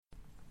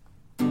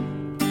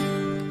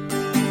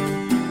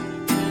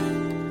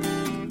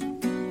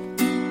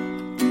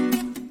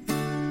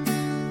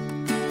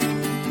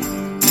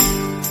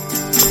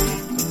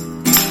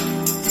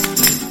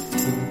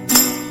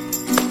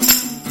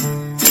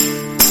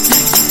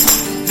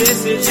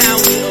This is how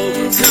we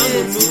overcome.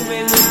 We're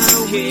moving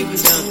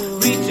with the kingdom,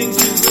 reaching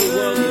to the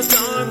world with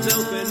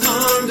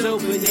arms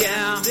open,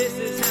 yeah. This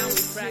is how we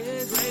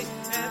practice grace.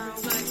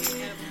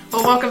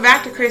 Well, welcome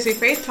back to Crazy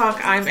Faith Talk.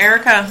 I'm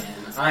Erica.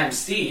 I'm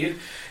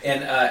Steve.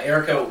 And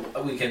Erica,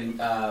 we can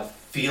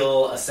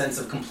feel a sense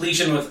of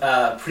completion with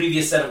a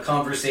previous set of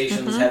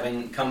conversations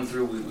having come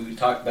through. We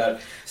talked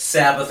about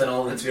Sabbath and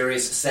all of its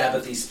various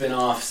Sabbathy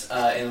spin-offs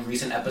in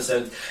recent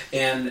episodes,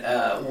 and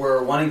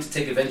we're wanting to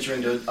take a venture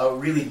into a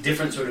really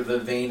different sort of a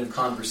vein of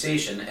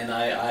conversation. And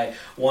I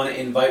want to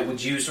invite,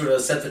 would you sort of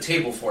set the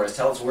table for us?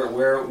 Tell us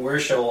where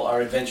shall our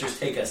adventures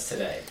take us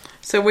today?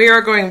 So we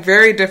are going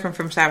very different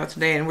from Sabbath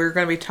today, and we're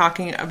going to be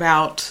talking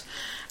about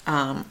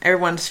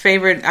everyone's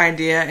favorite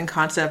idea and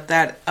concept,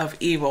 that of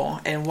evil,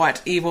 and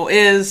what evil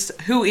is,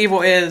 who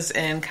evil is,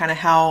 and kind of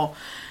how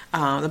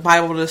the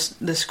Bible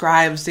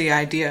describes the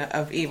idea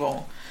of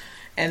evil.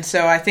 And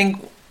so I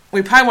think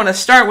we probably want to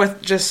start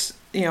with just,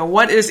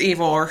 what is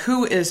evil, or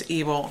who is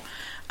evil,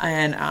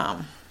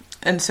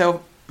 and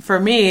so for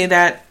me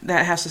that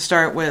has to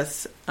start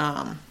with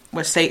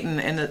Satan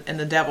and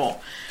the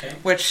devil, okay.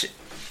 Which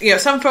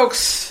some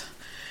folks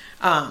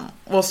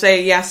will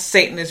say, yes,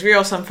 Satan is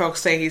real. Some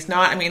folks say he's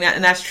not. I mean,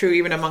 and that's true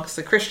even amongst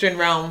the Christian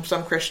realm.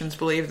 Some Christians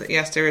believe that,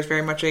 yes, there is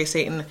very much a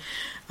Satan.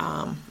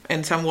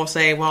 And some will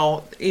say,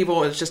 well,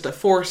 evil is just a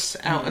force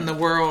out in the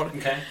world.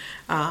 Okay.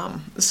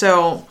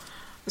 So,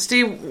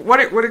 Steve, what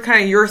are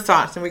kind of your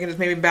thoughts? And we can just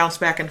maybe bounce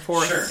back and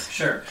forth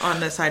sure. on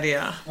this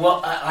idea.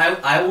 Well,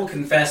 I will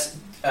confess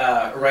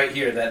right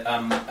here that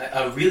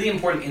a really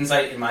important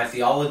insight in my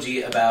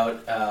theology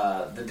about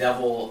the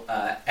devil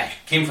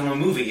came from a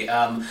movie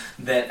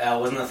that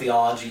wasn't a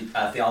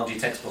theology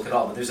textbook at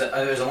all. But there's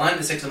a line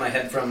that sticks in my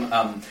head from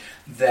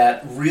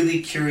that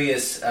really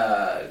curious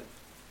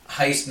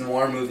heist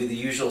noir movie, The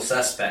Usual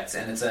Suspects,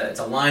 and it's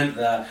a line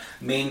that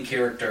the main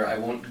character, I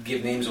won't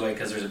give names away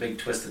because there's a big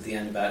twist at the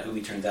end about who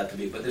he turns out to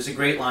be, but there's a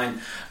great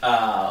line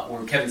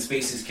where Kevin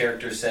Spacey's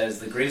character says,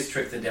 the greatest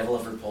trick the devil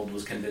ever pulled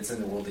was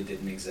convincing the world he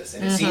didn't exist.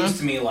 And it seems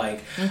to me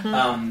like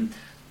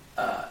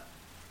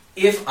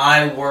if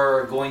I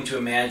were going to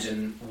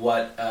imagine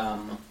what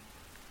an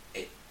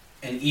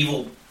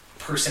evil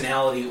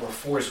personality or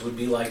force would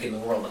be like in the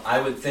world, I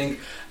would think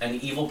an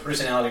evil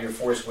personality or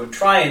force would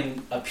try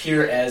and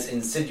appear as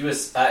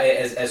insidious,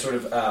 as sort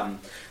of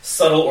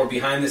subtle or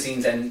behind the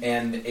scenes, and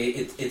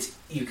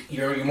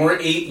you're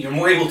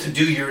more able to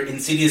do your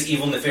insidious,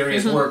 evil,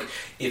 nefarious work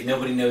if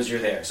nobody knows you're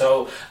there.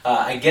 So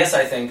I guess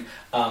I think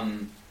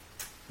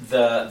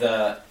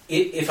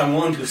if I'm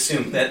willing to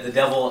assume that the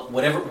devil,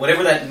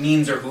 whatever that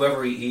means, or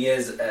whoever he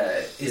is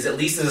at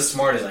least as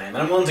smart as I am,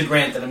 and I'm willing to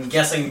grant that I'm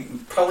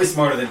guessing probably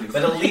smarter than me.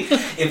 But at least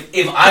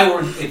if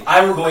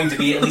I were going to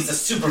be at least a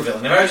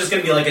supervillain, if I was just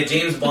going to be like a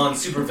James Bond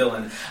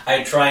supervillain,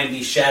 I'd try and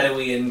be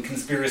shadowy and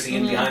conspiracy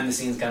and behind the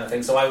scenes kind of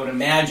thing. So I would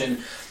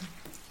imagine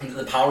that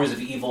the powers of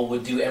evil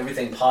would do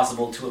everything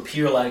possible to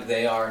appear like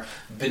they are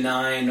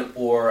benign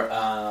or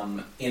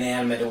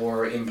inanimate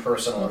or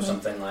impersonal or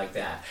something like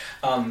that.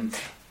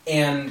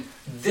 And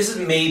this is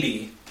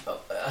maybe,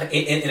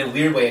 in a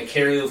weird way, a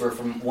carryover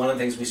from one of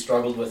the things we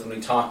struggled with when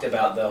we talked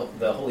about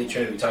the Holy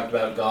Trinity. We talked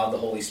about God, the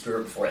Holy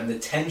Spirit before, and the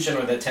tension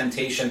or the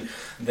temptation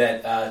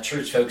that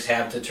church folks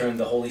have to turn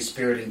the Holy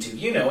Spirit into,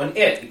 an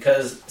it,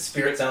 because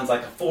Spirit sounds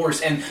like a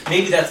force, and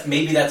maybe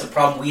that's a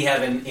problem we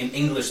have in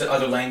English that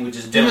other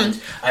languages don't.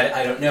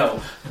 I don't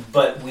know,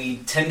 but we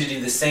tend to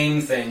do the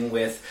same thing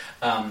with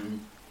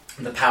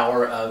the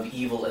power of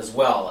evil as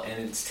well,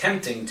 and it's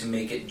tempting to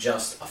make it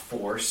just a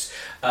force,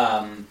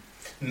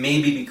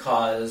 maybe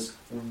because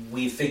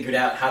we figured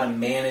out how to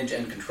manage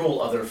and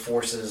control other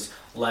forces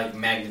like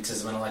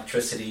magnetism and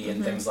electricity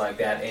and things like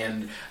that,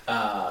 and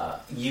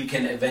you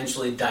can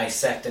eventually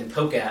dissect and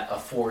poke at a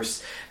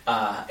force,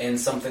 and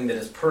something that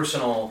is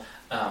personal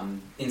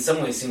in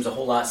some ways seems a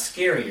whole lot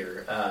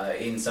scarier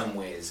in some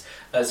ways.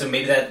 So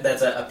maybe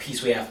that's a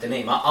piece we have to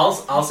name.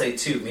 I'll say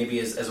too, maybe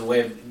as a way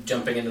of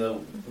jumping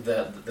into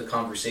the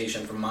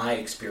conversation from my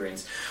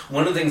experience.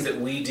 One of the things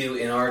that we do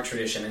in our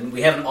tradition, and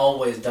we haven't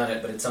always done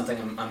it, but it's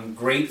something I'm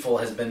grateful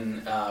has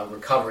been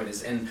recovered,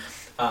 is in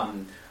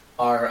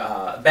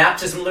our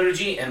baptism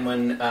liturgy, and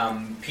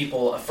when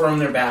people affirm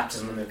their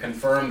baptism, when they're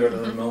confirmed, or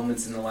there are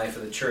moments in the life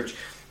of the church.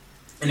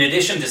 In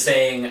addition to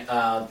saying,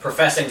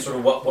 professing sort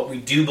of what we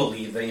do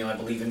believe, that I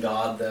believe in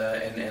God,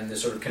 and the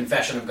sort of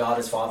confession of God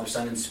as Father,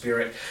 Son, and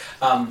Spirit,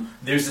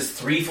 there's this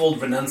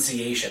threefold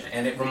renunciation,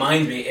 and it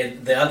reminds me.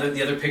 The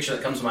other picture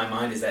that comes to my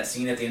mind is that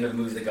scene at the end of the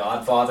movie, The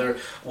Godfather.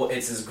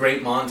 It's this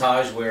great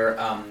montage where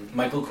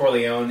Michael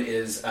Corleone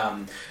is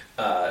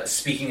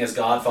speaking as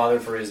Godfather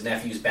for his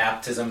nephew's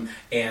baptism,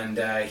 and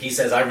he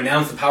says, "I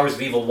renounce the powers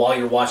of evil," while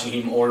you're watching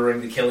him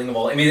ordering the killing of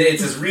all. I mean,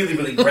 it's this really,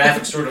 really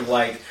graphic sort of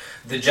like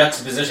the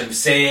juxtaposition of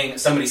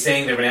somebody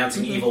saying they're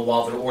renouncing evil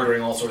while they're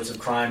ordering all sorts of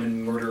crime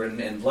and murder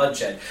and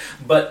bloodshed.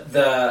 But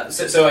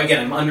so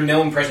again, I'm under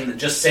no impression that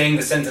just saying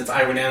the sentence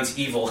 "I renounce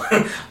evil"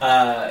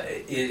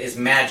 is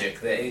magic.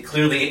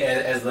 Clearly,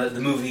 as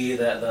the movie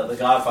the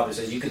Godfather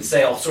says, you can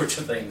say all sorts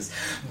of things.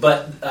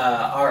 But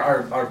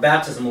our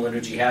baptismal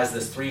liturgy has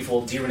this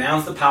threefold: do you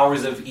renounce the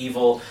powers of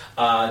evil?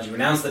 Do you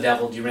renounce the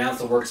devil? Do you renounce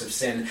the works of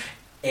sin?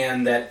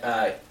 And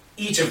that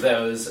each of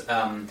those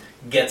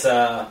gets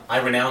a "I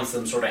renounce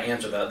them" sort of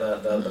answer.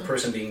 The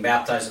person being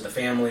baptized, or the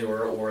family,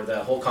 or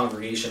the whole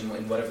congregation,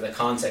 in whatever the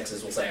context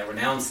is, will say, "I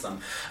renounce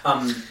them."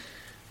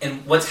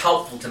 And what's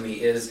helpful to me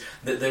is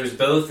that there's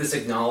both this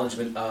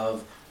acknowledgement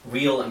of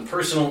real and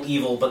personal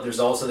evil, but there's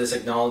also this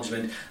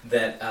acknowledgement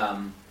that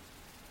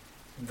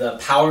the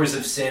powers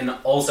of sin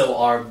also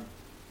are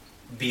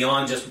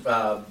beyond just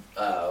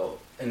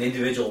an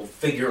individual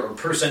figure or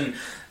person,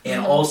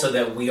 and also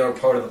that we are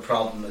part of the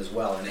problem as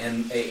well.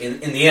 And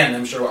in the end,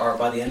 I'm sure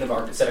by the end of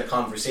our set of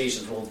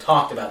conversations, we'll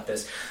talk about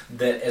this,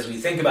 that as we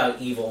think about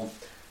evil,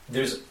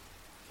 there's,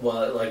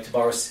 well, like to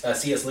borrow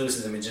C.S.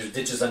 Lewis's image, there's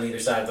ditches on either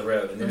side of the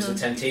road, and there's the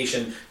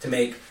temptation to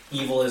make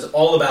evil is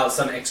all about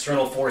some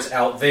external force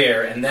out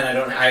there, and then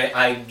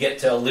I get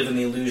to live in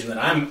the illusion that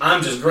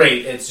I'm just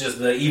great. It's just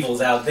the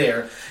evil's out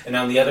there. And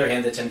on the other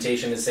hand, the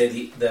temptation is to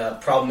say the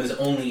problem is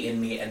only in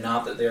me, and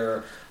not that there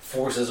are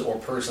forces or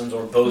persons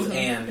or both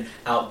and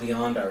out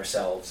beyond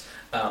ourselves.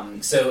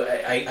 So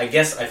I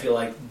guess I feel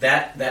like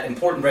that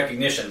important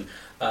recognition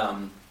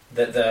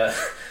that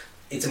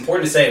it's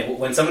important to say,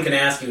 when someone can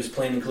ask you as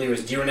plain and clear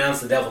as, do you renounce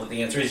the devil?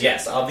 The answer is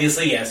yes.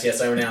 Obviously, yes,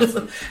 I renounce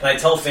them. And I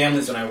tell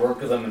families when I work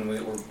with them and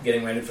we're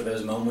getting ready for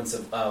those moments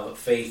of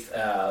faith,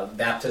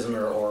 baptism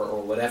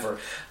or whatever,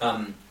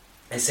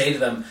 I say to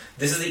them,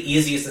 this is the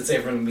easiest it's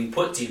ever going to be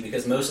put to you,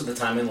 because most of the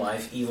time in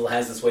life, evil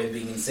has this way of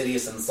being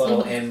insidious and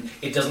subtle, and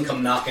it doesn't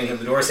come knocking at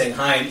the door saying,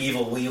 "Hi, I'm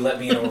evil, will you let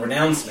me in or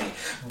renounce me?"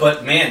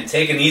 But man,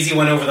 take an easy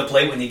one over the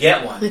plate when you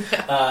get one.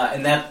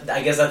 And that,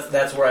 I guess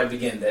that's where I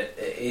begin, that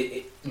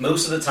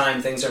most of the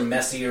time things are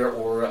messier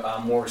or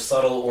more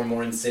subtle or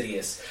more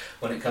insidious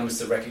when it comes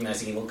to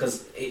recognizing evil,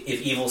 because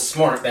if evil's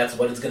smart, that's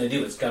what it's going to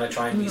do. It's going to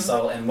try and be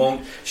subtle and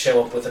won't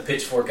show up with a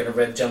pitchfork and a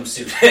red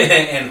jumpsuit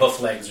and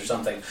hoof legs or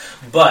something.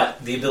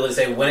 But the ability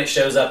to say, when it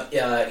shows up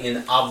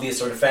in obvious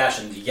sort of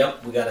fashion,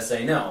 yep, we got to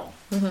say no.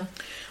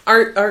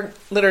 Our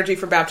liturgy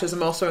for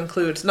baptism also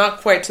includes,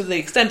 not quite to the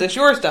extent as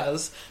yours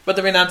does, but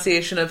the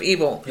renunciation of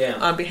evil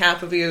on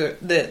behalf of either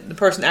the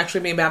person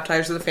actually being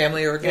baptized or the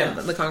family, or again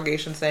the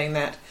congregation saying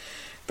that.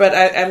 But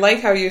I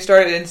like how you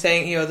started in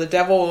saying, the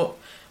devil.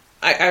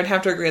 I would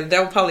have to agree. The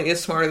devil probably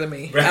is smarter than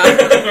me,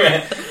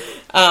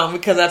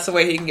 because that's the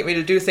way he can get me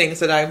to do things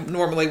that I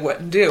normally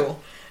wouldn't do.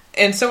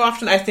 And so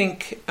often, I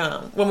think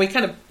when we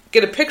kind of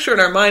get a picture in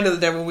our mind of the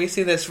devil, we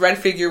see this red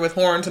figure with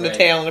horns and a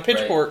tail and a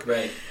pitchfork.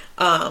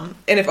 And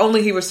if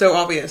only he was so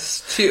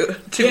obvious to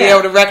be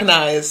able to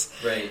recognize.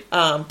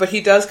 But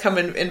he does come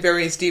in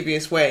various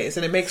devious ways,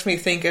 and it makes me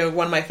think of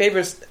one of my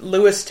favorite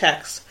Lewis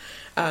texts.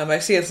 I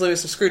see as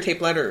Lewis of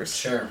Screwtape Letters.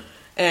 Sure.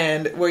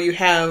 And where you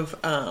have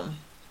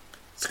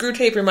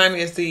Screwtape, remind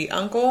me, is the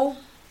uncle.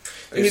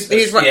 So this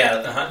is one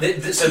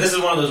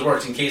of those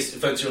works, in case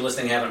folks who are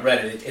listening haven't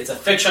read it. It's a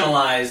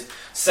fictionalized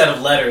set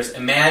of letters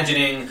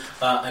imagining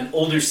an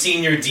older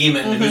senior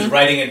demon who's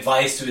writing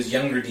advice to his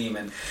younger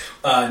demon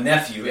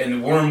nephew,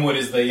 and Wormwood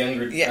is the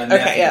younger nephew.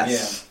 Okay,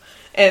 yes.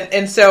 Yeah.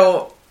 And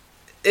so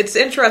it's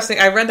interesting.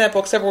 I read that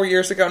book several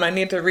years ago, and I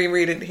need to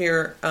reread it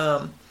here,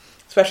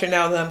 especially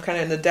now that I'm kind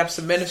of in the depths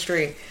of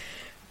ministry.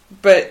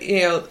 But,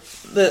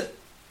 the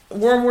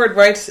Wormwood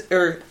writes,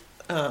 or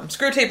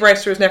Screwtape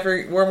writes to his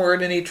nephew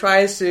Wormwood, and he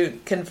tries to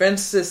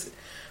convince this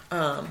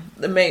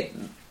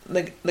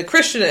the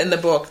Christian in the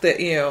book that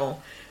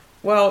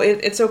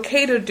it's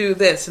okay to do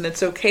this and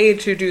it's okay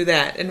to do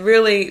that, and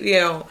really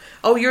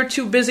you're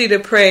too busy to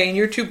pray and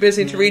you're too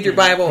busy to read your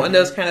Bible and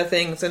those kind of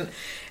things, and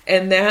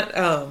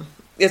that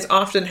is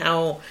often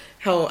how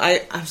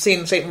I've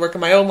seen Satan work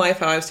in my own life,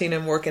 how I've seen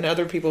him work in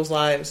other people's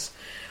lives.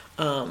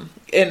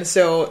 And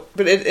so,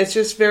 but it's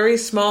just very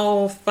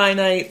small,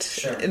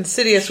 finite,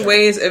 insidious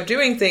ways of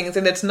doing things,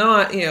 and it's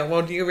not,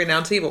 well, do you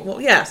renounce evil?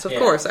 Well, yes, of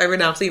course, I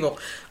renounce evil,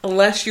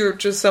 unless you're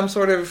just some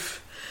sort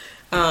of,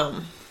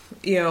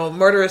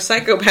 murderous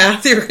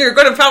psychopath. You're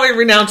going to probably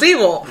renounce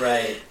evil,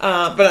 right?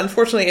 But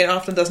unfortunately, it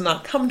often does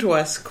not come to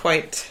us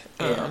quite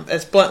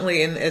as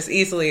bluntly and as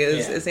easily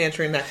as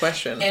answering that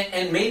question.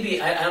 And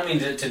maybe I don't mean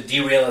to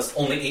derail us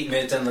only 8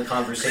 minutes in the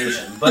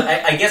conversation, but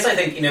I guess I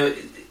think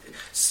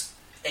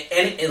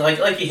And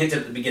like you hinted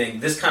at the beginning,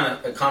 this kind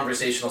of a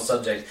conversational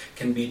subject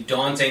can be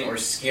daunting or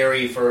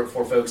scary for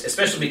folks,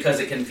 especially because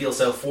it can feel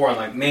so foreign.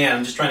 Like, man,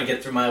 I'm just trying to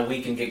get through my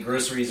week and get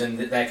groceries and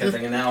that kind of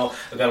thing, and now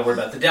I've got to worry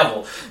about the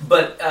devil.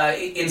 But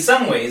in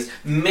some ways,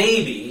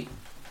 maybe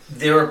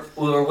there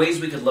are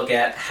ways we could look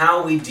at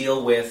how we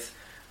deal with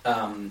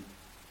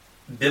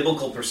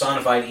biblical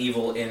personified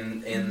evil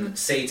in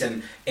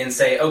Satan, and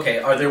say, okay,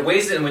 are there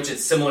ways in which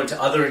it's similar to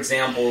other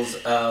examples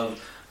of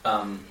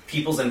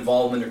people's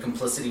involvement or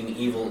complicity in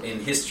evil in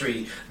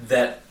history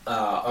that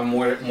are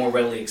more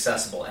readily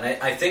accessible.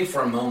 And I think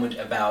for a moment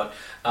about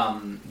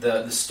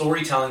the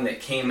storytelling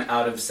that came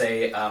out of,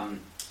 say,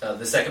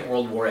 the Second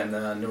World War and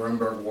the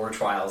Nuremberg war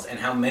trials, and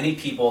how many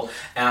people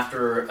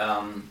after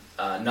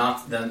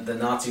the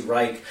Nazi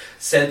Reich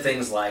said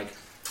things like,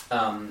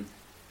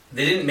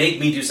 they didn't make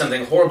me do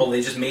something horrible,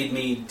 they just made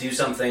me do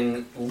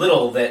something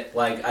little that,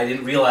 like, I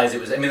didn't realize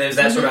it was, I mean, there was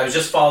that sort of, I was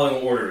just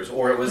following orders,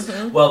 or it was,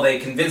 well, they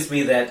convinced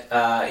me that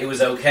it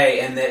was okay,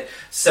 and that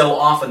so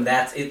often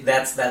that's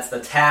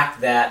the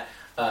tack that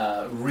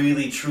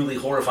really, truly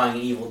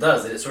horrifying evil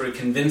does, that it sort of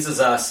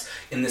convinces us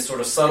in this sort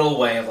of subtle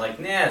way of like,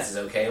 nah, this is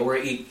okay, or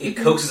it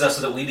coaxes us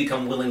so that we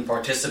become willing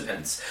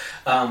participants,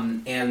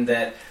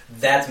 and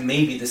that's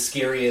maybe the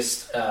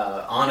scariest,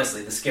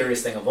 honestly, the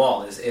scariest thing of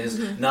all is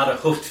not a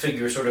hoofed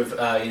figure sort of,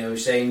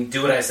 saying,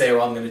 do what I say or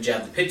I'm going to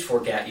jab the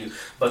pitchfork at you,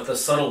 but the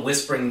subtle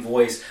whispering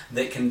voice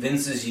that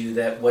convinces you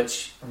that what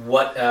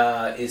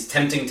is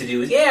tempting to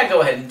do is, yeah, go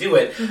ahead and do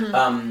it.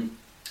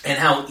 And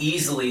how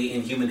easily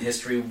in human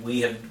history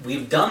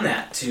we've done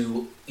that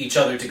to each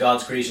other, to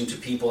God's creation, to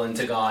people, and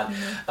to God.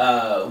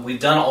 We've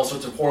done all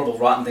sorts of horrible,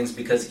 rotten things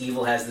because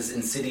evil has this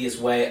insidious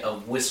way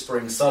of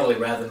whispering subtly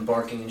rather than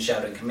barking and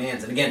shouting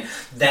commands. And again,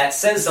 that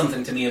says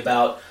something to me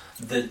about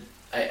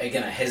I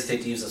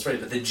hesitate to use this phrase,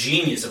 but the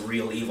genius of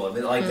real evil. I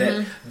mean,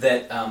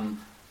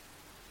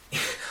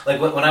 like like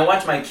when I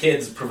watch my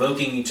kids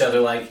provoking each other,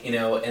 like,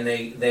 and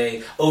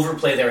they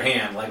overplay their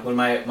hand. Like when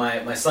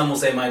my son will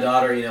say to my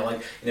daughter, you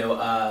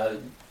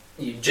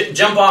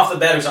jump off the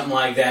bed or something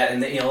like that,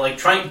 and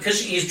because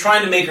he's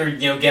trying to make her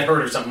get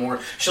hurt or something, or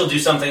she'll do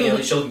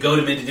something, she'll goad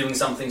him into doing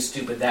something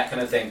stupid, that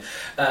kind of thing.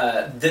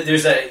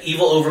 There's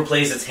evil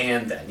overplays its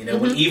hand.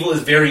 Then when evil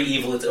is very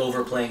evil, it's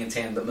overplaying its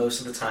hand. But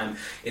most of the time,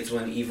 it's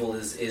when evil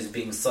is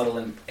being subtle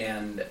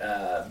and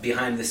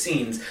behind the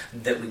scenes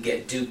that we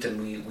get duped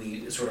and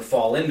we sort of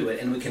fall into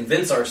it, and we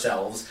convince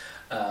ourselves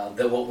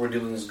that what we're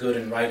doing is good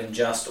and right and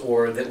just,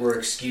 or that we're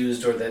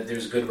excused, or that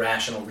there's good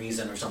rational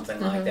reason or something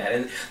like that.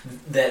 And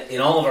that in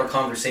all of our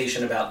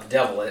conversation about the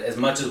devil, as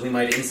much as we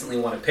might instantly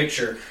want to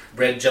picture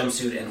red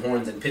jumpsuit and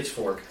horns and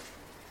pitchfork,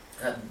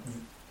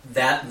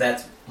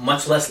 that's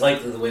much less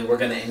likely the way we're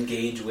going to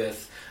engage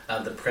with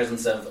the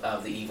presence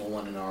of the evil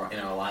one in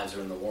our lives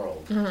or in the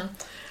world.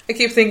 I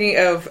keep thinking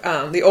of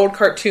the old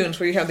cartoons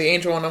where you have the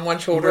angel on one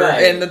shoulder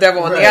and the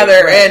devil on the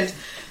other, and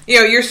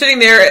you're sitting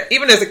there,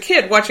 even as a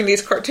kid, watching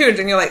these cartoons,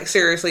 and you're like,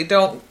 seriously,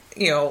 don't,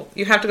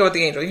 you have to go with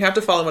the angel. You have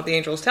to follow what the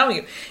angel is telling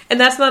you. And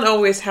that's not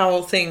always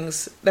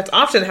that's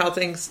often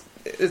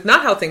is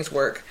not how things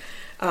work.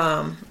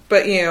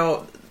 But,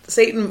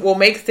 Satan will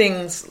make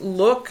things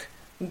look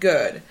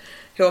good.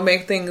 He'll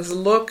make things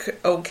look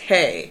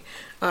okay.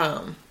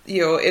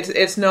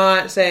 It's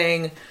not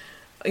saying,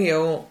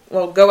 well,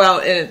 go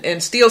out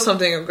and steal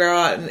something or go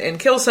out and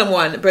kill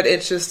someone, but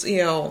it's just,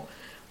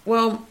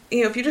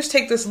 if you just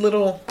take this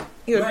little,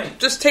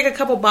 just take a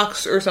couple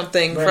bucks or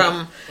something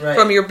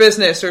from your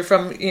business or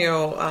from,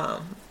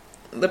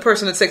 the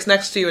person that sits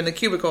next to you in the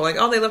cubicle, like,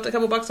 oh, they left a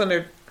couple bucks on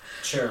their...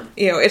 Sure.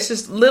 It's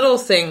just little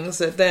things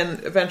that then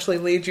eventually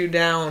lead you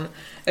down,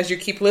 as you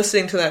keep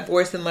listening to that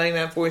voice and letting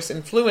that voice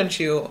influence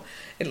you,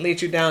 it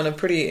leads you down a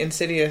pretty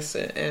insidious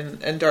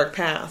and dark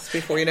path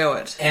before you know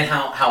it. And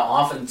how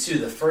often, too,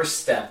 the first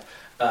step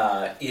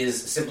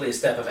is simply a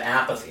step of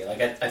apathy.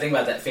 Like I think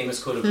about that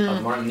famous quote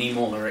of Martin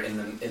Niemöller in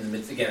the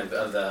midst, again,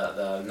 of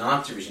the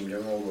Nazi regime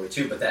during World War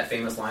II, but that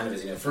famous line of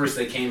his, first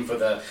they came for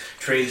the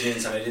trade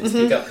unions and I didn't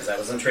speak up because I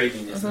was on trade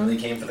unions, and then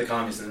they came for the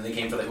communists, and then they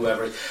came for the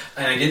whoever,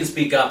 and I didn't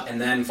speak up, and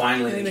then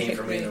finally they came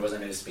for me and there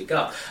wasn't any to speak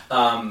up.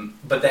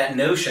 But that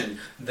notion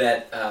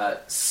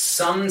that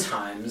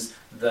sometimes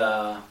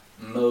the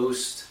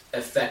most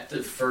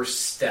effective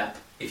first step,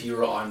 if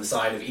you're on the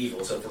side of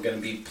evil, so if we're going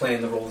to be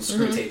playing the role of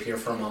screw tape here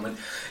for a moment,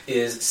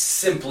 is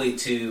simply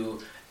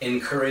to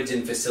encourage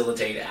and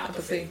facilitate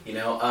apathy.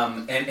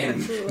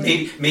 And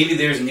maybe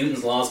there's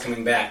Newton's laws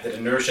coming back, that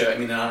inertia,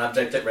 an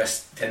object at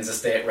rest tends to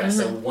stay at rest.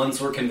 So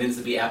once we're convinced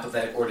to be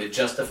apathetic or to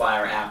justify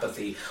our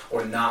apathy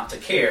or not to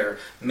care,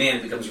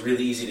 it becomes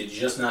really easy to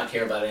just not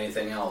care about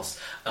anything else.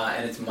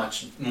 And it's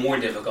much more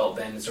difficult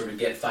then to sort of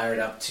get fired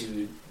up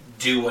to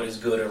do what is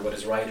good or what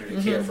is right, or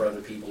to care for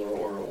other people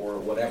or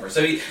whatever.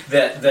 So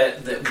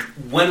that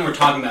when we're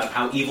talking about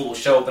how evil will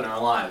show up in our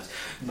lives,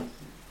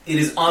 it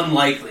is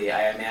unlikely,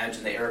 I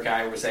imagine, that Eric and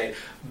I would say,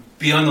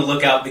 be on the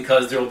lookout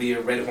because there will be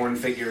a red horn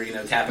figure,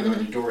 tapping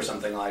on your door or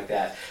something like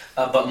that.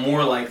 But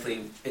more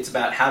likely, it's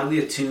about how do we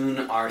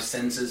attune our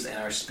senses and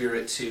our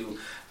spirit to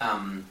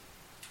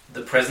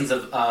the presence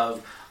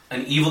of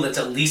an evil that's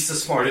at least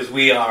as smart as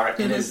we are,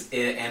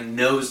 and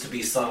knows to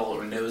be subtle,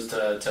 or knows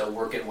to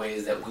work in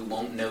ways that we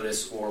won't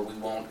notice or we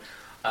won't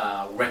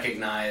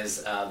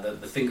recognize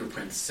the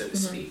fingerprints, so to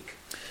speak.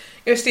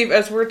 Steve,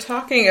 as we're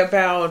talking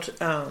about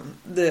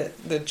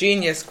the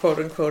genius, quote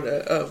unquote,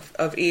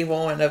 of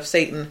evil and of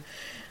Satan,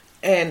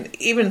 and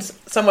even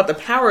somewhat the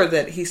power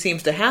that he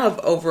seems to have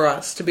over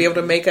us to be able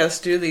to make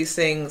us do these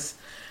things,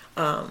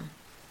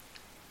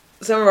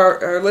 some of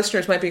our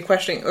listeners might be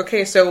questioning,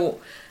 okay, so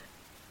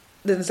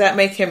does that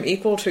make him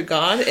equal to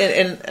God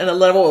in a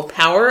level of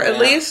power, at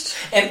least?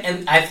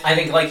 And I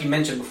think, like you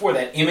mentioned before,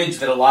 that image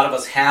that a lot of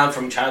us have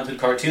from childhood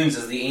cartoons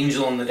is the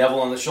angel and the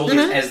devil on the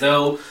shoulders, as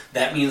though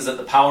that means that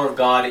the power of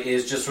God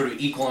is just sort of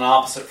equal and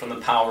opposite from the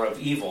power of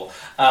evil.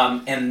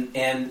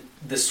 And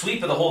the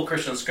sweep of the whole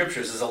Christian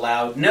scriptures is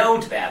allowed no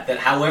to that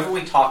however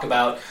we talk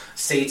about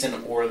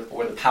Satan or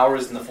the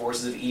powers and the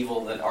forces of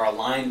evil that are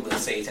aligned with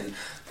Satan,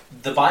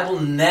 the Bible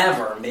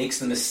never makes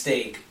the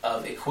mistake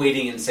of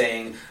equating and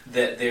saying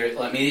that there.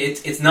 I mean,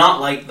 it's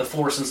not like the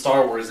Force in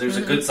Star Wars. There's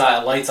a good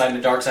side, a light side, and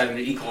a dark side, and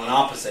an equal and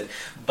opposite.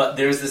 But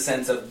there's the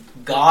sense of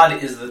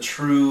God is the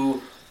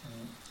true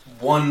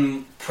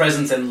one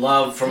presence and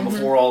love from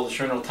before all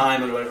eternal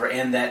time and whatever,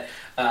 and that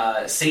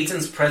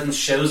Satan's presence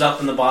shows up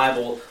in the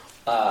Bible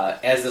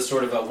as this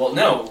sort of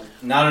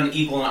not an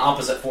equal and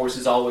opposite force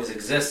who's always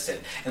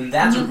existed, and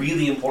that's a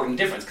really important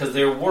difference because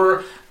there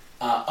were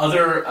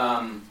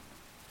other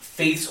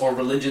faiths or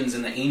religions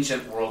in the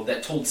ancient world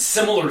that told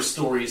similar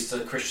stories to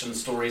Christian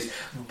stories,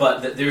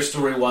 but that their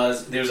story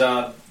was there's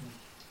an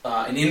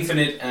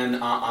infinite and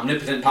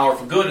omnipotent power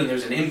for good, and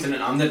there's an infinite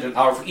and omnipotent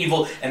power for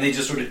evil, and they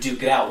just sort of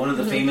duke it out. One of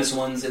the famous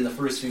ones in the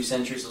first few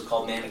centuries was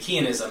called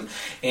Manichaeanism,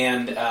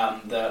 and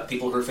the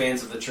people who are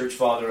fans of the church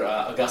father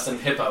Augustine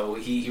of Hippo,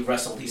 he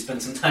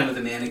spent some time with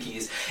the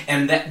Manichees,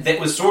 and that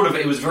was sort of,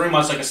 it was very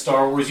much like a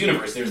Star Wars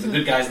universe. There's the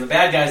good guys and the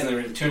bad guys, and they're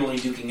eternally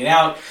duking it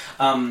out.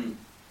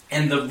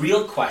 And the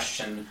real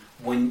question,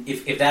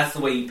 if that's the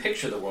way you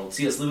picture the world,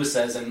 C.S. Lewis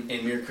says in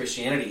Mere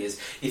Christianity, is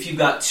if you've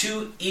got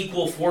two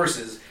equal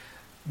forces,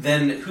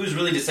 then who's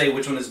really to say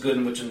which one is good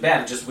and which one is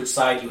bad? Just which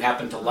side you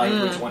happen to like,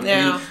 which one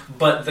you.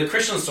 But the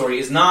Christian story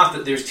is not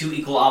that there's two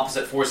equal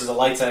opposite forces, a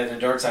light side and a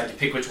dark side, to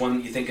pick which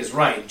one you think is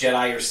right,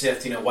 Jedi or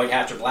Sith, white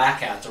hats or black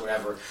hats or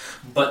whatever.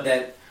 But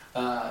that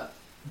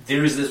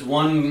there is this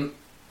one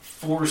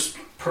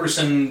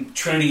force-person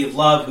trinity of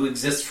love who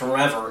exists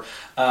forever,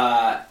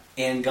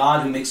 and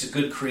God who makes a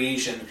good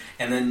creation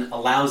and then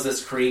allows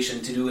this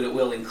creation to do what it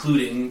will,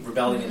 including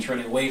rebelling and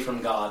turning away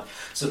from God,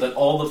 so that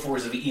all the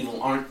forces of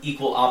evil aren't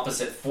equal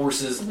opposite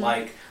forces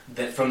like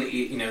that from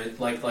the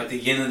like the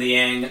yin and the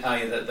yang,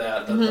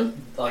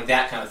 like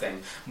that kind of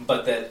thing.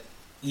 But that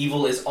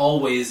evil is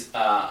always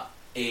a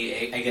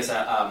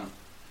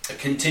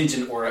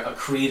contingent or a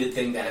created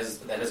thing that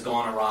has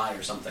gone awry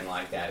or something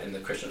like that in the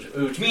Christian,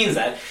 which means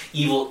that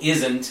evil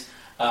isn't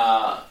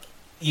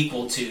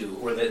equal to,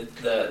 or that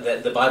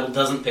the Bible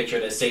doesn't picture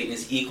it as Satan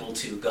is equal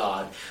to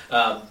God,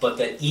 but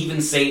that even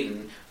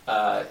Satan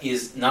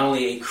is not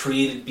only a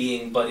created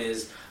being, but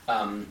is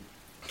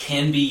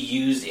can be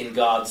used in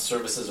God's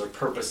services or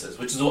purposes.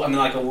 Which is,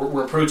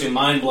 we're approaching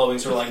mind blowing,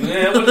 sort of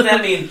like, what does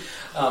that mean?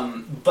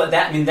 But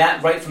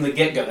that right from the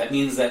get go, that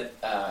means that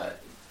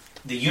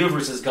the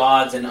universe is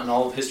God's, and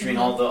all of history and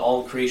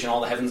all creation,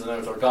 all the heavens and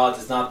earth are God's.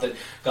 It's not that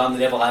God and the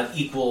devil have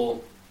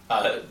equal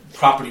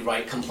property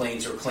right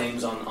complaints or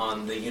claims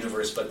on the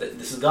universe, but that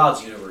this is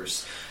God's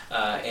universe,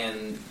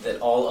 and that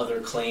all other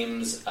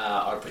claims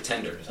are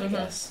pretenders, I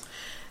guess.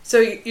 So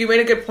you made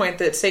a good point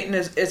that Satan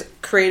is a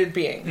created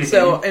being.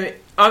 So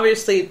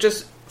obviously,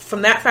 just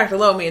from that fact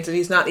alone means that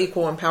he's not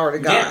equal in power to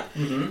God.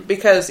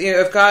 Because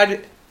if God,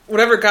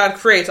 whatever God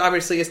creates,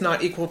 obviously is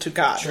not equal to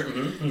God. Sure.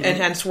 And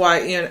hence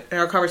why in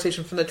our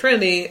conversation from the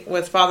Trinity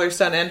with Father,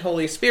 Son, and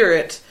Holy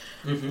Spirit,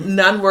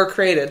 none were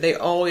created. They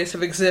always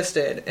have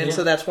existed. And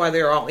so that's why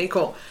they're all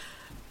equal.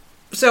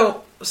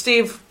 So,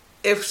 Steve,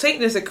 if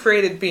Satan is a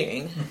created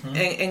being,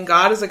 and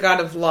God is a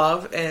God of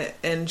love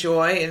and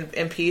joy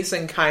and peace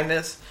and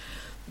kindness,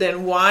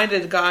 then why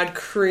did God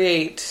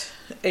create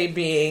a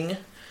being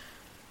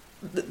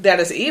that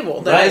is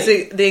evil? That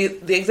is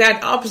the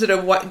exact opposite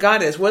of what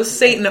God is. Was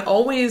Satan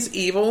always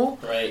evil?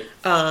 Right.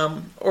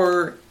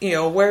 Or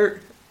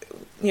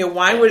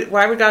why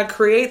would God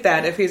create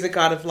that if he's a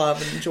God of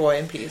love and joy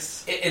and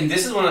peace? And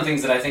this is one of the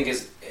things that I think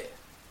is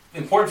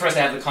important for us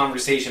to have the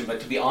conversation,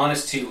 but to be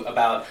honest too,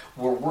 about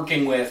we're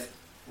working with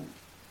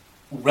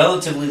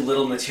relatively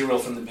little material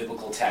from the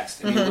biblical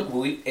text. I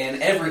mean,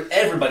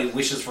 everybody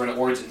wishes for an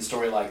origin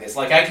story like this.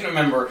 Like, I can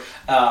remember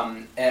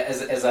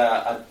as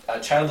a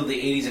child of the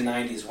 80s and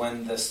 90s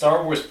when the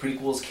Star Wars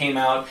prequels came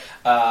out,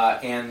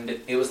 and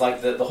it was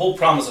like the whole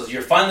promise was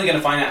you're finally going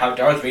to find out how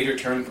Darth Vader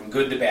turned from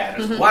good to bad.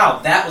 And it was, wow,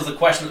 that was the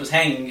question that was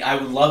hanging. I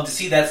would love to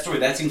see that story.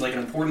 That seems like an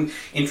important,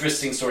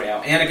 interesting story.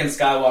 How Anakin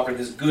Skywalker,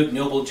 this good,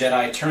 noble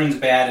Jedi, turns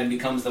bad and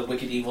becomes the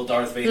wicked, evil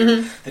Darth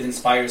Vader that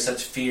inspires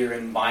such fear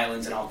and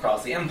violence and all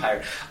across the Empire.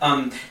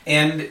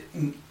 And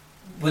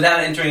without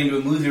entering into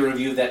a movie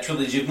review of that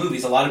trilogy of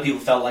movies, a lot of people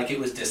felt like it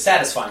was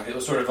dissatisfying. It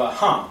was sort of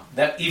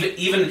that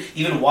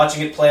even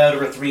watching it play out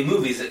over 3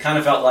 movies, it kind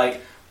of felt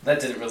like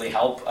that didn't really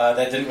help.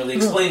 That didn't really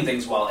explain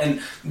things well.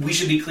 And we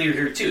should be clear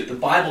here too. The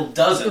Bible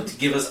doesn't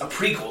give us a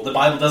prequel. The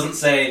Bible doesn't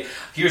say,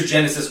 here's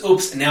Genesis,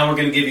 oops, and now we're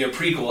going to give you a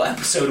prequel,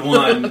 episode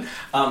 1.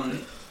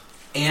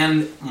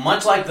 And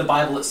much like the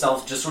Bible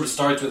itself just sort of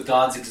starts with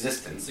God's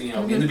existence.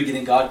 In the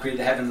beginning God created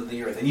the heavens and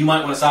the earth. And you might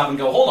want to stop and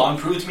go, hold on,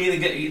 prove to me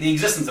the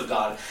existence of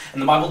God.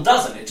 And the Bible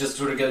doesn't. It just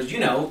sort of goes,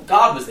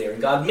 God was there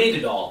and God made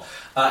it all.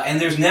 And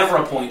there's never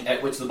a point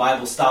at which the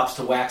Bible stops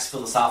to wax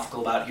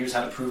philosophical about here's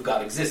how to prove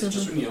God exists. It's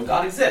just,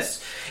 God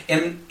exists.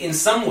 And in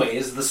some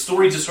ways, the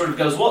story just sort of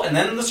goes, well, and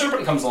then the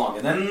serpent comes along,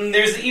 and then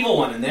there's the evil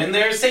one, and then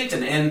there's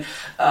Satan. And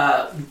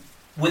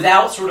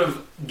without sort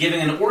of giving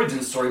an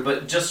origin story,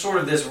 but just sort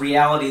of this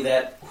reality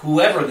that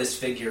whoever this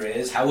figure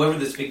is, however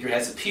this figure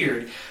has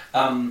appeared,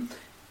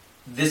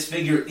 this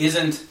figure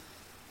isn't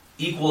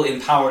equal in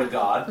power to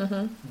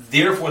God.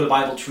 Therefore, the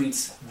Bible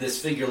treats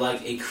this figure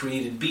like a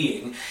created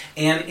being.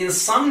 And in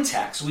some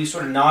texts, we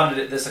sort of nodded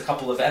at this a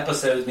couple of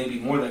episodes, maybe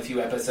more than a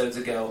few episodes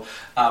ago,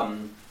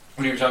 when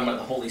we were talking about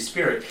the Holy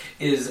Spirit,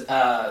 is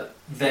that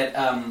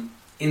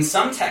in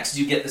some texts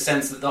you get the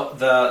sense that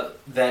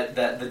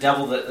the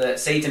devil, that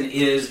Satan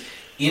is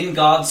in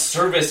God's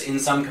service in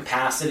some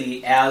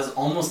capacity as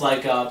almost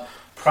like a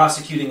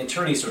prosecuting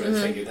attorney sort of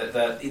figure.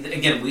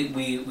 Again,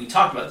 we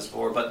talked about this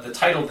before, but the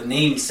title, the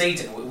name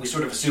Satan, we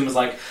sort of assume is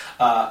like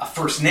a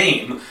first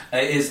name,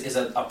 is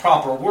a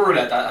proper word,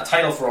 a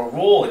title for a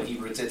role in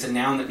Hebrew. It's a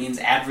noun that means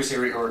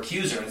adversary or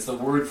accuser, and it's the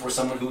word for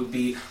someone who would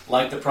be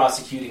like the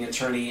prosecuting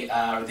attorney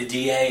or the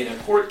DA in a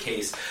court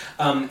case,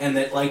 and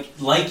that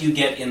like you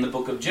get in the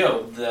book of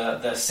Job,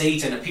 the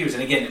Satan appears,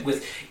 and again,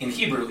 in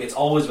Hebrew, it's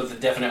always with a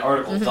definite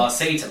article, the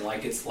Satan,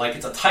 like it's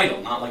a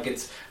title, not like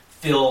it's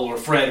Phil or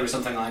Fred or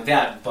something like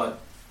that, but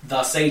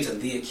the Satan,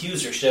 the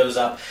accuser, shows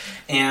up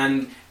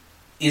and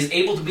is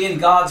able to be in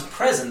God's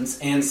presence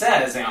and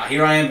says,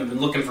 here I am, I've been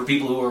looking for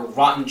people who are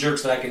rotten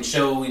jerks that I can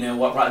show,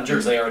 what rotten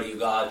jerks they are to you,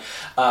 God.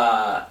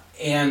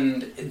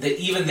 And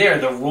even there,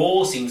 the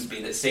role seems to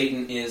be that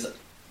Satan is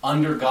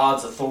under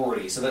God's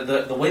authority. So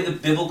that the way the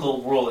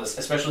biblical world is,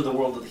 especially the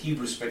world of the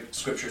Hebrew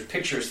Scriptures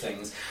pictures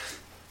things,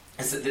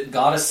 is that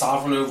God is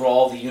sovereign over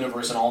all the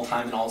universe and all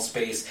time and all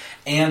space,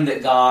 and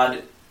that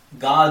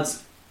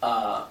God's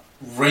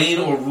reign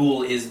or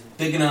rule is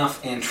big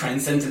enough and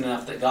transcendent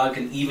enough that God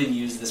can even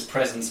use this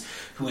presence,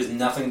 who is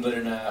nothing but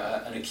an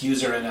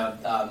accuser and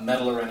a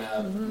meddler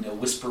and a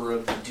whisperer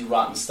of do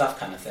rotten stuff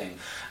kind of thing.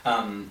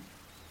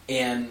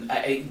 And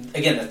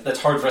again,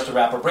 that's hard for us to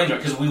wrap our brains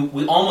around, because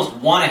we almost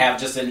want to have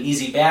just an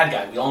easy bad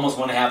guy. We almost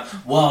want to have,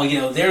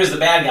 there's the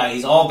bad guy,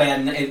 he's all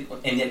bad,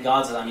 and yet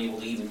God says, I'm able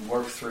to even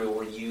work through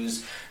or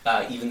use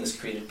even this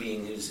created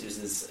being who's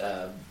this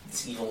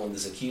evil one,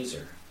 this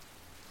accuser.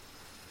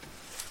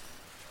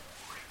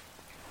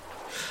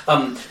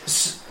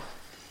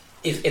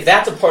 If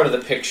that's a part of the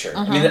picture,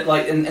 I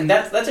mean,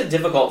 that's a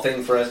difficult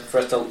thing for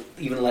us to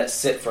even let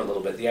sit for a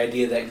little bit. The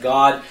idea that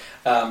God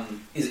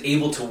is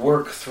able to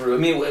work through. I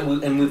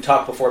mean, and we've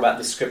talked before about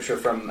this scripture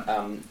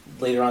from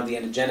later on at the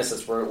end of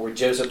Genesis, where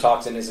Joseph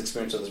talks in his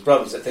experience with his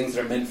brothers that things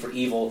that are meant for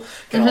evil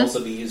can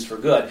also be used for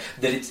good.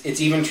 That it's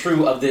even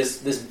true of this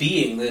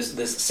being,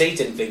 this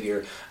Satan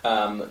figure,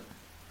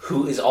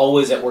 who is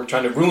always at work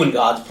trying to ruin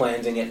God's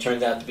plans, and yet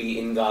turns out to be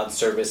in God's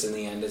service in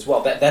the end as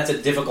well. That's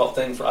a difficult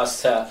thing for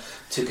us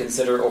to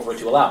consider or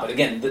to allow. But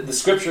again, the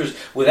scriptures,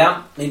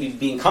 without maybe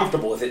being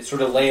comfortable with it,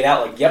 sort of lay it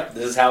out like, yep,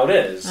 this is how it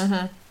is.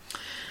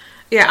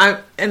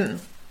 Yeah,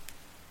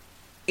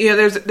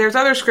 there's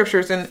other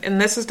scriptures, and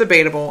this is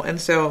debatable,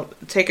 and so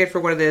take it for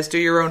what it is. Do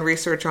your own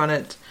research on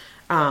it.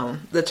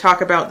 The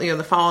talk about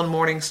the fallen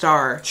morning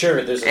star.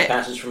 Sure, there's a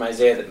passage from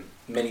Isaiah that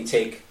many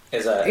take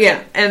as a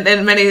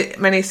and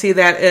many see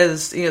that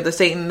as the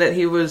Satan, that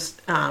he was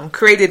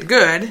created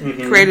good,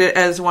 created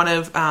as one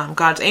of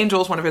God's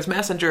angels, one of his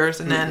messengers,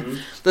 and then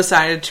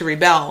decided to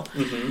rebel.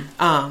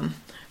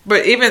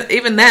 But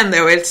even then,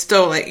 though, it's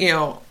still like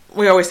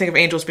we always think of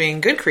angels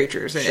being good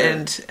creatures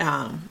and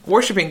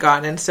worshiping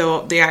God, and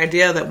so the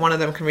idea that one of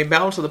them can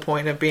rebel to the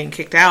point of being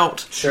kicked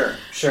out,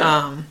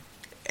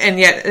 and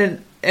yet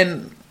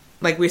and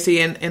like we see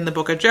in the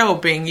book of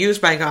Job, being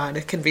used by God,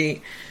 it can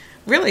be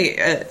really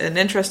an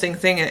interesting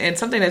thing, and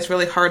something that's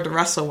really hard to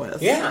wrestle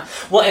with. Yeah.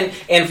 Well,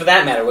 and for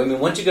that matter, I mean,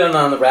 once you go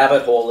down the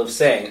rabbit hole of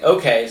saying,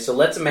 okay, so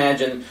let's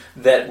imagine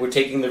that we're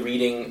taking the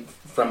reading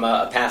from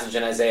a passage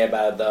in Isaiah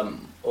about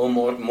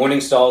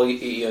morning star,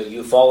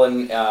 you've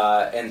fallen,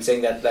 and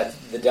saying that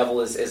the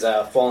devil is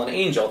a fallen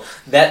angel.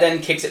 That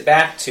then kicks it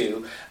back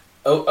to,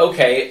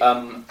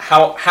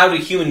 how do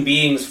human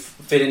beings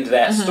fit into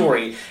that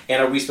story,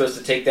 and are we supposed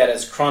to take that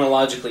as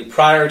chronologically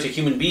prior to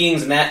human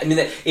beings? And that, I mean,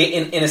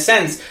 in a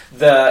sense,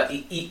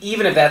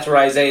 even if that's where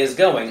Isaiah is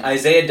going,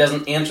 Isaiah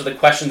doesn't answer the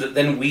question that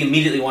then we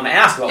immediately want to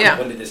ask about.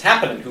 When did this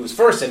happen, and who was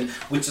first, and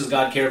which does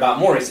God care about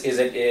more? Is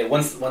it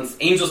once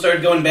angels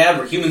started going bad,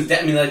 were humans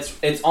dead? I mean,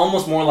 it's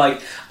almost more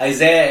like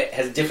Isaiah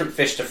has different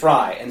fish to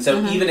fry, and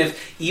so even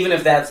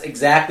if that's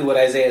exactly what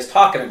Isaiah is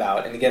talking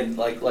about, and again,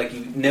 like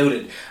you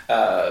noted,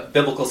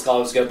 biblical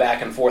scholars go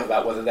back and forth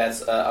about whether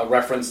that's a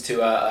reference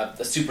to a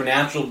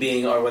supernatural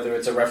being, or whether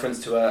it's a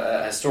reference to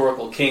a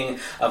historical king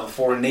of a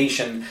foreign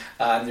nation.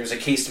 There's a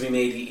case to be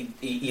made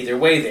either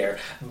way there.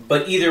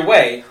 But either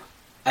way,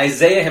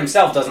 Isaiah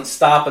himself doesn't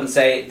stop and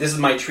say, this is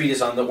my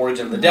treatise on the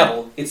origin of the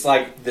devil. It's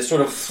like this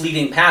sort of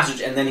fleeting passage,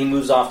 and then he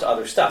moves off to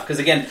other stuff. Because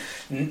again,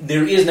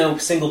 there is no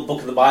single book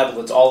of the Bible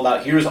that's all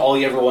about, here's all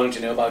you ever wanted to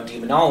know about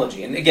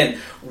demonology. And again,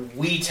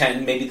 we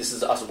tend, maybe this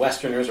is us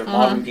Westerners or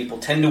modern people,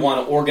 tend to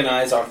want to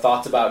organize our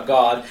thoughts about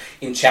God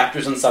in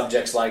chapters and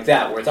subjects like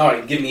that, where it's, all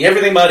right, give me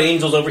everything about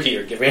angels over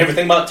here, give me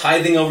everything about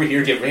tithing over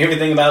here, give me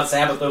everything about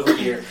Sabbath over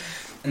here.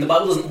 And the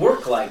Bible doesn't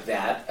work like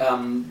that.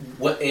 And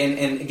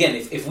again,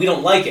 if we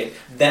don't like it,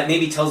 that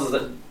maybe tells us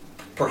that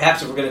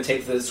perhaps if we're going to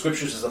take the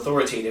Scriptures as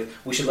authoritative,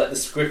 we should let the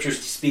Scriptures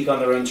speak on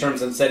their own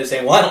terms instead of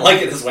saying, well, I don't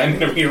like it this way, I'm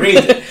going to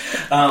rearrange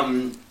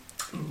it.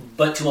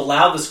 But to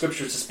allow the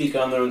Scriptures to speak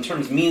on their own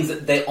terms means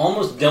that they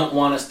almost don't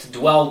want us to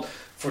dwell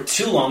for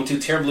too long, too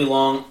terribly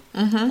long,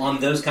 on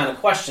those kind of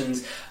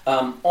questions.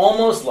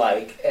 Almost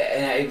like,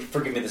 and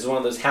forgive me, this is one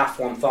of those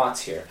half-formed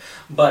thoughts here,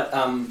 but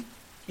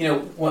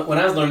when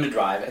I was learning to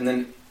drive, and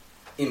then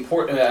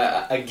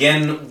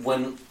again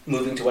when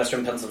moving to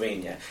Western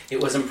Pennsylvania, it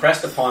was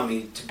impressed upon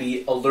me to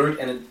be alert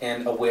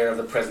and aware of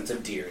the presence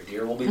of deer.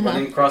 Deer will be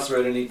running across the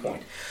road at any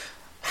point.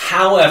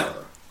 However,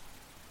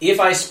 if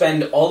I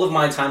spend all of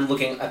my time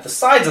looking at the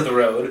sides of the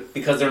road,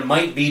 because there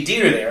might be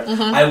deer there,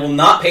 I will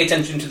not pay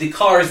attention to the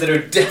cars that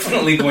are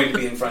definitely going to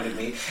be in front of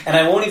me, and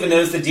I won't even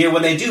notice the deer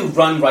when they do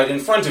run right in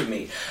front of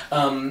me.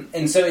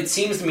 And so it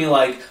seems to me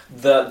like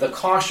the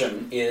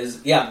caution is,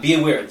 be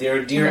aware, there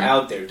are deer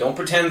out there. Don't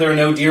pretend there are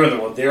no deer in the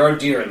world. There are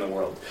deer in the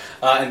world.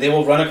 And they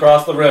will run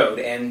across the road,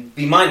 and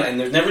be mindful. And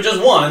there's never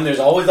just one, there's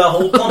always a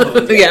whole clump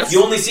of them. Yes. If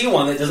you only see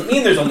one, that doesn't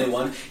mean there's only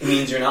one. It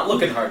means you're not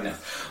looking hard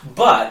enough.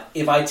 But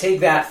if I take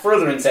that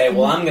further and say,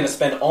 well, I'm going to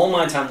spend all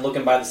my time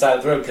looking by the side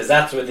of the road because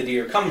that's where the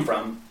deer come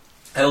from,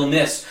 I will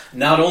miss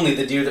not only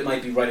the deer that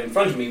might be right in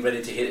front of me,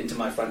 ready to hit into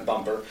my front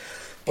bumper,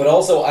 but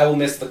also I will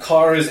miss the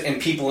cars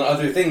and people and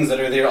other things that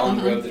are there on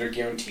the road that are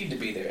guaranteed to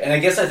be there. And I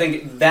guess I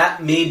think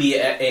that may be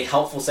a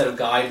helpful set of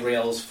guide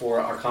rails for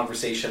our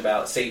conversation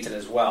about Satan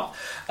as well.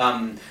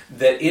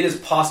 That it is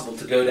possible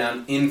to go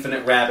down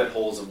infinite rabbit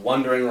holes of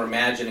wondering or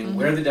imagining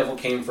where the devil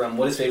came from,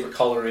 what his favorite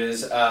color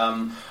is,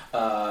 and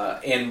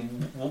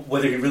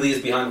whether he really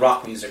is behind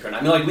rock music or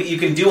not. I mean, like, you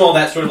can do all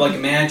that sort of like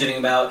imagining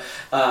about,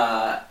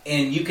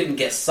 and you can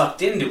get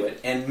sucked into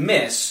it and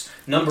miss,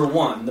 number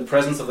one, the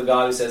presence of the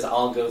God who says,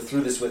 I'll go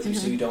through this with you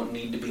so you don't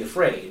need to be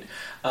afraid.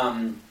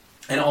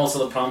 And also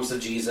the promise of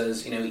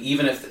Jesus,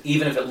 even if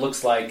it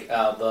looks like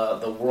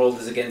the world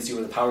is against you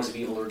or the powers of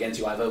evil are against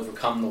you, I've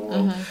overcome the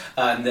world.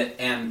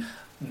 And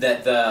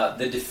that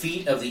the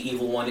defeat of the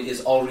evil one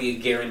is already a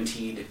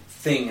guaranteed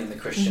thing in the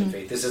Christian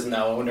faith. This isn't,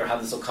 I wonder how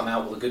this will come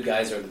out, will the good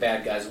guys or the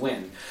bad guys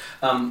win?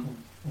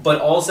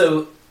 But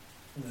also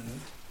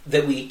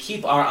that we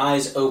keep our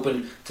eyes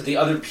open to the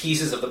other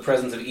pieces of the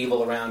presence of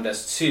evil around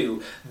us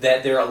too,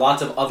 that there are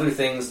lots of other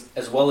things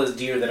as well as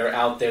deer that are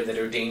out there that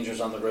are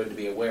dangers on the road to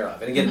be aware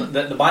of. And again,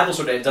 the Bible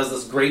sort of does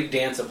this great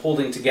dance of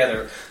holding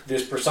together.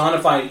 There's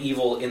personified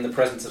evil in the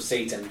presence of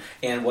Satan,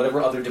 and whatever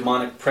other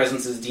demonic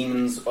presences,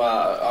 demons,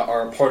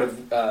 are a part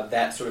of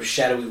that sort of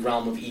shadowy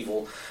realm of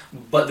evil.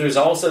 But there's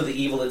also the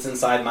evil that's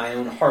inside my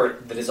own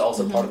heart that is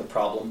also part of the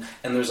problem.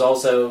 And there's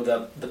also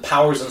the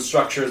powers and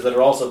structures that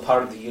are also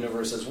part of the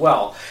universe as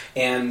well.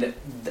 And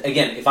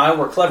again, if I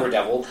were a clever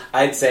devil,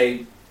 I'd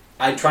say,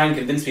 I'd try and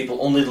convince people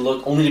only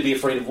to be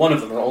afraid of one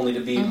of them, or only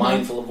to be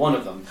mindful of one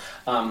of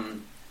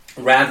them.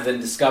 Rather than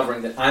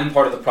discovering that I'm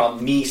part of the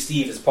problem, me,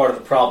 Steve, is part of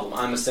the problem.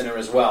 I'm a sinner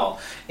as well.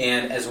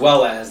 And as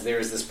well as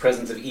there's this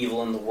presence of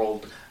evil in the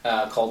world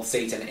called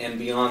Satan. And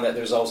beyond that,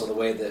 there's also the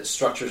way that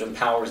structures and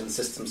powers and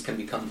systems can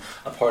become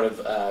a part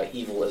of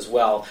evil as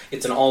well.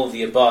 It's an all of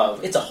the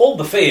above. It's a whole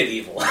buffet of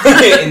evil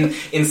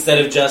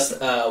instead of just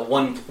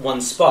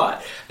one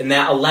spot. And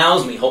that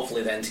allows me,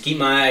 hopefully then, to keep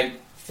my eye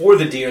for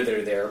the deer that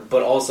are there,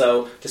 but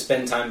also to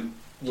spend time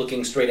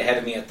looking straight ahead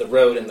of me at the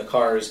road and the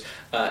cars,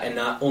 and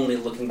not only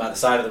looking by the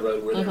side of the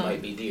road where there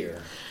might be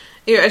deer.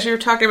 Yeah, as you were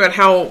talking about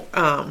how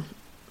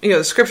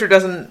the Scripture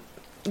doesn't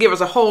give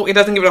us it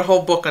doesn't give it a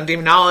whole book on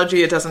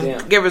demonology. It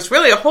doesn't give us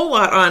really a whole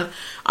lot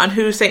on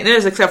who Satan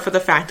is, except for the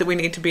fact that we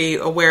need to be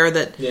aware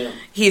that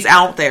he's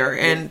out there,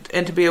 and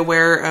to be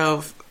aware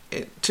of,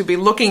 to be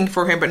looking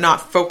for him, but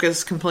not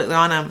focus completely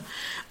on him.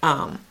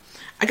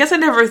 I guess I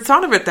never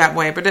thought of it that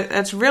way, but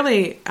it's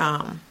really,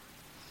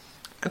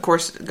 of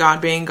course,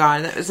 God being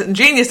God, it's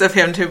ingenious of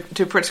him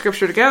to put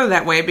Scripture together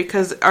that way,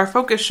 because our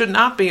focus should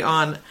not be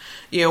on,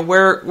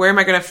 where am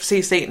I going to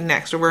see Satan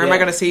next, or where am I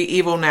going to see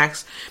evil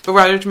next, but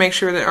rather to make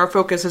sure that our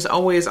focus is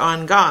always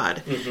on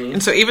God.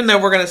 And so even though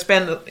we're going to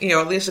spend,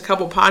 at least a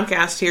couple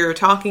podcasts here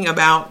talking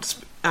about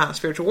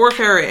spiritual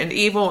warfare and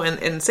evil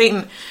and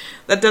Satan,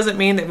 that doesn't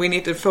mean that we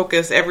need to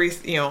focus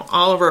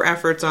all of our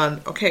efforts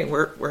on, okay,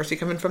 where's he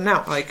coming from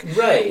now? Like,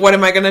 what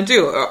am I going to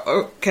do?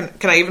 Or can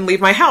I even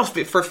leave my house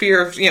for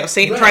fear of,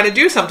 Satan trying to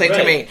do something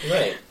to me?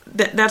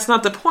 That's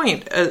not the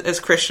point as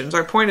Christians.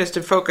 Our point is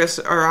to focus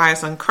our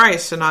eyes on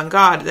Christ and on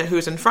God,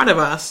 who's in front of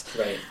us.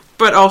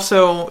 But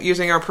also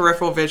using our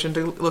peripheral vision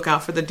to look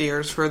out for the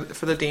deers, for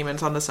the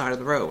demons on the side of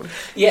the road.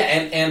 Yeah,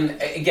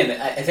 and again,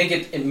 I think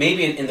it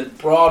maybe in the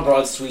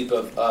broad sweep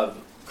of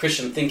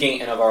Christian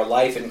thinking and of our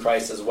life in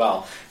Christ as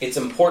well, it's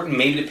important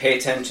maybe to pay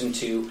attention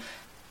to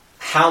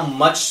how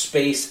much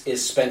space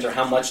is spent or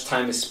how much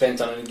time is spent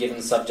on a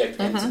given subject,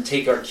 and to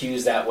take our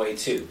cues that way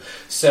too.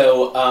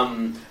 So,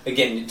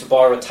 again, to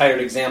borrow a tired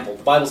example,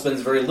 the Bible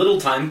spends very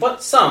little time,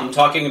 but some,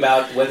 talking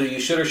about whether you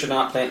should or should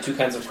not plant two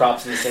kinds of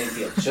crops in the same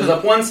field. It shows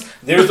up once,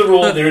 there's the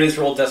rule, there it is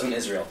for Old Testament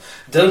Israel.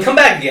 Doesn't come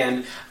back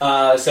again,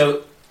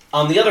 so...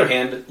 On the other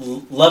hand,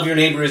 love your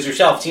neighbor as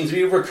yourself seems to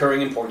be a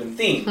recurring important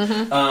theme.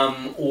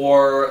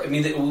 Or, I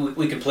mean,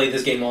 we could play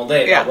this game all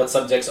day about what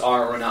subjects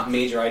are or not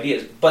major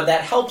ideas. But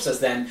that helps us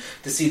then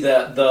to see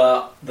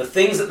the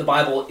things that the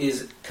Bible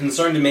is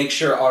concerned to make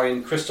sure are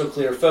in crystal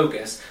clear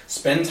focus,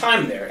 spend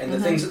time there. And the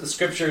things that the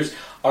Scriptures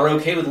are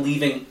okay with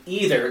leaving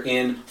either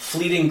in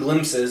fleeting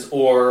glimpses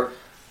or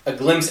a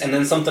glimpse and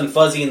then something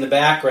fuzzy in the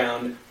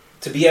background,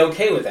 to be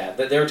okay with that.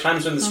 That there are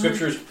times when the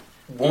Scriptures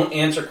won't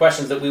answer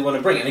questions that we want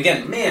to bring. And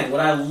again, man, would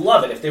I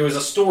love it if there was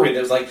a story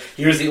that was like,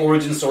 here's the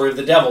origin story of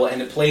the devil,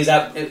 and it plays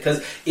out,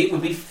 because it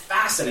would be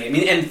fascinating. I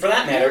mean, and for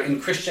that matter, in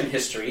Christian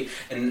history,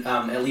 and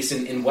at least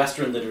in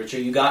Western literature,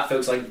 you got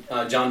folks like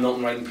John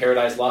Milton writing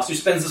Paradise Lost, who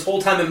spends this whole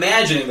time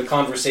imagining the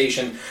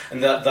conversation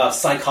and the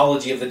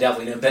psychology of the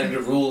devil, better to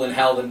rule in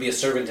hell than be a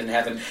servant in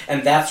heaven,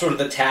 and that's sort of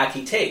the tack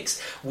he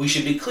takes. We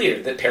should be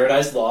clear that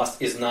Paradise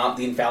Lost is not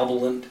the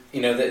infallible,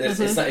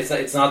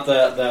 it's not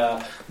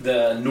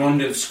the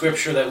normative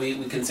scripture that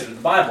we consider the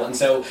Bible. And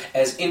so,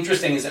 as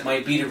interesting as it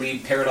might be to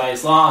read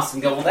Paradise Lost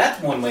and go, well, that's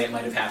one way it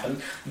might have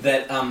happened,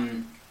 that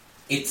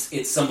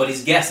it's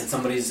somebody's guess, it's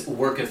somebody's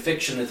work of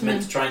fiction that's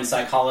meant to try and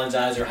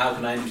psychologize, or how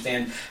can I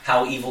understand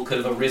how evil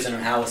could have arisen, or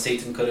how a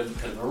Satan could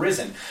have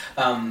arisen.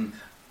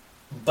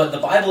 But the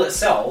Bible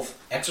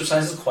itself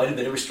exercises quite a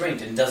bit of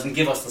restraint and doesn't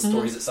give us the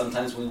stories that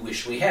sometimes we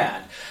wish we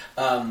had.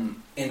 And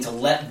to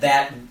let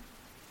that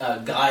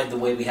guide the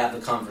way we have the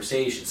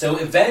conversation. So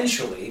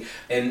eventually,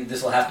 and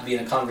this will have to be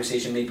in a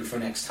conversation maybe for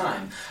next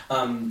time,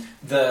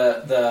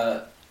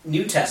 the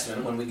New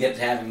Testament, when we get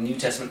to having a New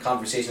Testament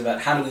conversation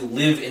about how do we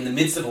live in the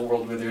midst of a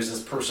world where there's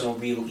this personal,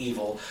 real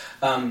evil,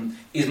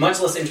 is much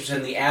less interested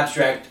in the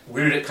abstract,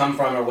 where did it come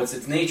from, or what's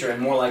its nature, and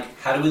more like,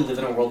 how do we live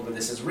in a world where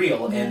this is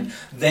real? And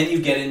then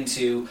you get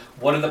into,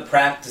 what are the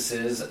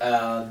practices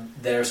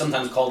that are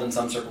sometimes called in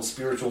some circles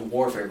spiritual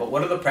warfare, but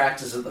what are the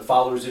practices that the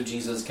followers of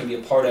Jesus can be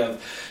a part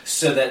of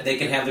so that they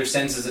can have their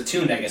senses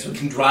attuned, I guess. We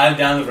can drive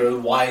down the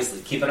road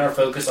wisely, keeping our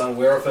focus on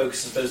where our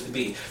focus is supposed to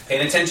be,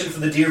 paying attention for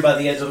the deer by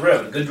the edge of the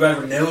road. A good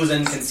driver knows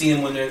and can see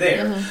them when they're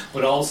there,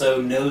 but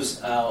also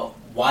knows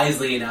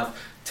wisely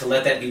enough to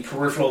let that be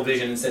peripheral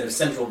vision instead of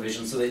central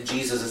vision, so that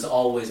Jesus is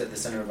always at the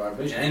center of our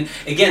vision. And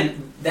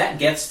again, that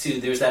gets to,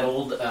 there's that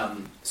old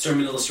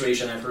sermon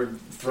illustration I've heard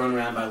thrown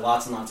around by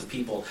lots and lots of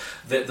people,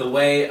 that the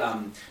way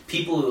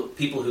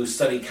people who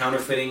study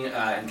counterfeiting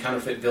and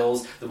counterfeit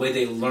bills, the way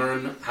they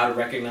learn how to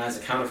recognize a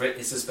counterfeit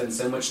is to spend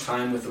so much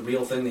time with the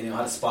real thing. They know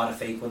how to spot a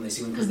fake when they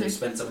see one, because they've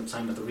spent so much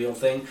time with the real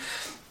thing.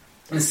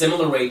 In a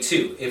similar way,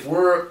 too, if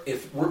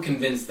we're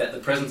convinced that the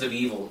presence of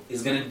evil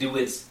is going to do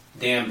its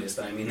damnedest,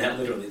 I mean that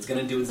literally, it's going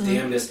to do its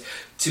damnedest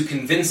to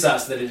convince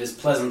us that it is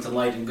pleasant and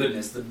light and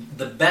goodness,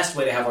 the best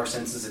way to have our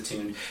senses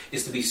attuned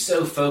is to be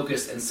so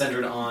focused and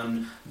centered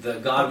on the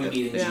God we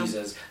meet in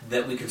Jesus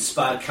that we can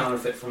spot a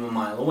counterfeit from a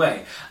mile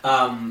away.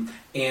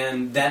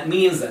 And that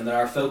means then that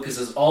our focus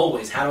is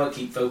always, how do I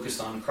keep focused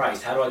on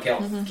Christ? How do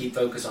I keep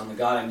focused on the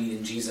God I meet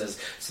in Jesus,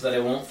 so that I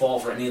won't fall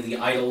for any of the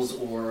idols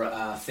or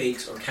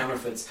fakes or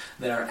counterfeits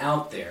that are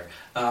out there?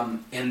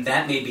 And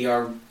that may be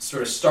our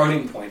sort of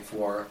starting point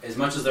for, as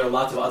much as there are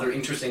lots of other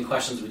interesting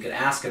questions we could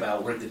ask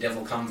about where did the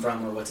devil come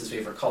from or what's his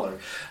favorite color,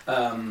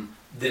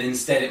 that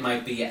instead it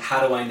might be,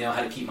 how do I know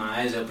how to keep my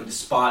eyes open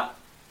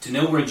to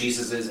know where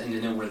Jesus is and to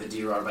know where the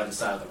deer are by the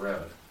side of the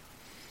road.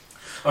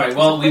 All right,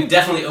 well, we've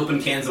definitely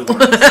opened cans of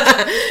worms.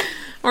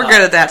 We're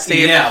good at that,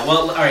 Steve. Yeah,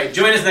 well, all right,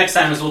 join us next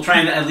time as we'll try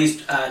and at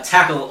least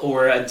tackle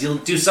or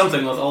do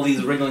something with all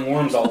these wriggling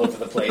worms all over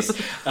the place.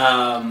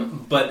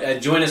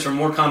 But join us for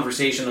more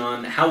conversation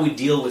on how we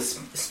deal with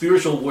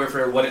spiritual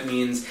warfare, what it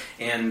means,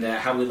 and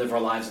how we live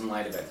our lives in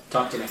light of it.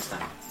 Talk to you next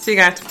time. See you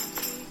guys.